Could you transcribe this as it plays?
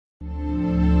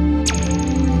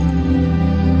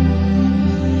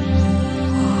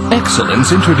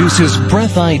Exalenz introduces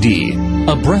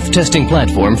BreathID, a breath testing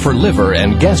platform for liver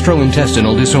and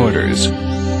gastrointestinal disorders.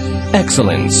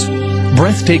 Exalenz,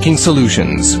 breathtaking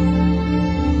solutions.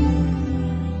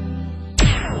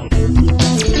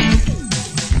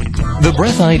 The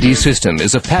BreathID system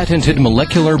is a patented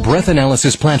molecular breath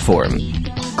analysis platform.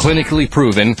 Clinically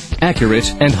proven,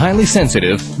 accurate, and highly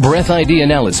sensitive, BreathID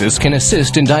analysis can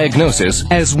assist in diagnosis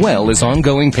as well as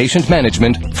ongoing patient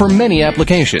management for many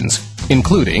applications,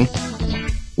 including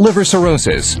liver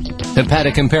cirrhosis,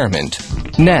 hepatic impairment,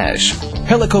 NASH,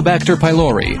 Helicobacter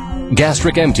pylori,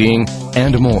 gastric emptying,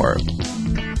 and more.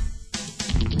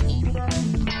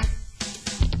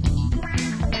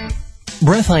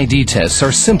 BreathID tests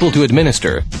are simple to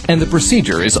administer, and the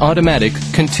procedure is automatic,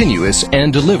 continuous,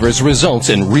 and delivers results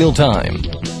in real time.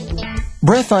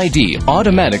 BreathID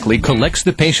automatically collects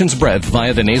the patient's breath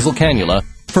via the nasal cannula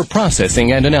for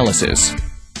processing and analysis.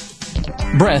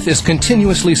 Breath is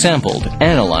continuously sampled,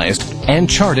 analyzed, and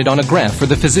charted on a graph for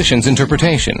the physician's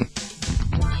interpretation.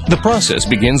 The process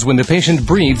begins when the patient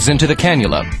breathes into the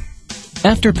cannula.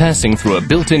 After passing through a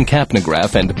built-in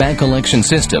capnograph and bag collection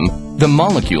system, the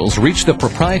molecules reach the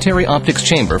proprietary optics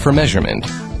chamber for measurement.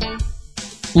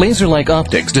 Laser-like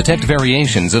optics detect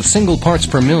variations of single parts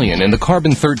per million in the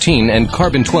carbon-13 and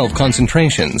carbon-12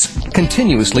 concentrations,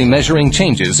 continuously measuring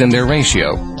changes in their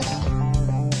ratio.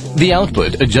 The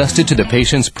output, adjusted to the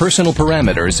patient's personal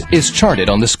parameters, is charted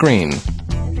on the screen.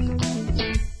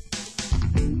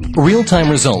 Real-time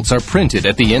results are printed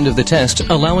at the end of the test,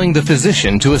 allowing the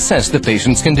physician to assess the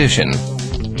patient's condition.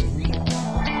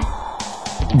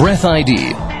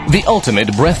 BreathID, the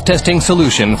ultimate breath testing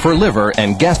solution for liver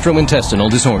and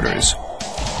gastrointestinal disorders.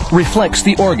 Reflects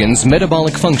the organ's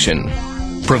metabolic function.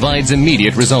 Provides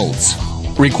immediate results.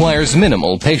 Requires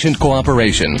minimal patient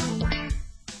cooperation.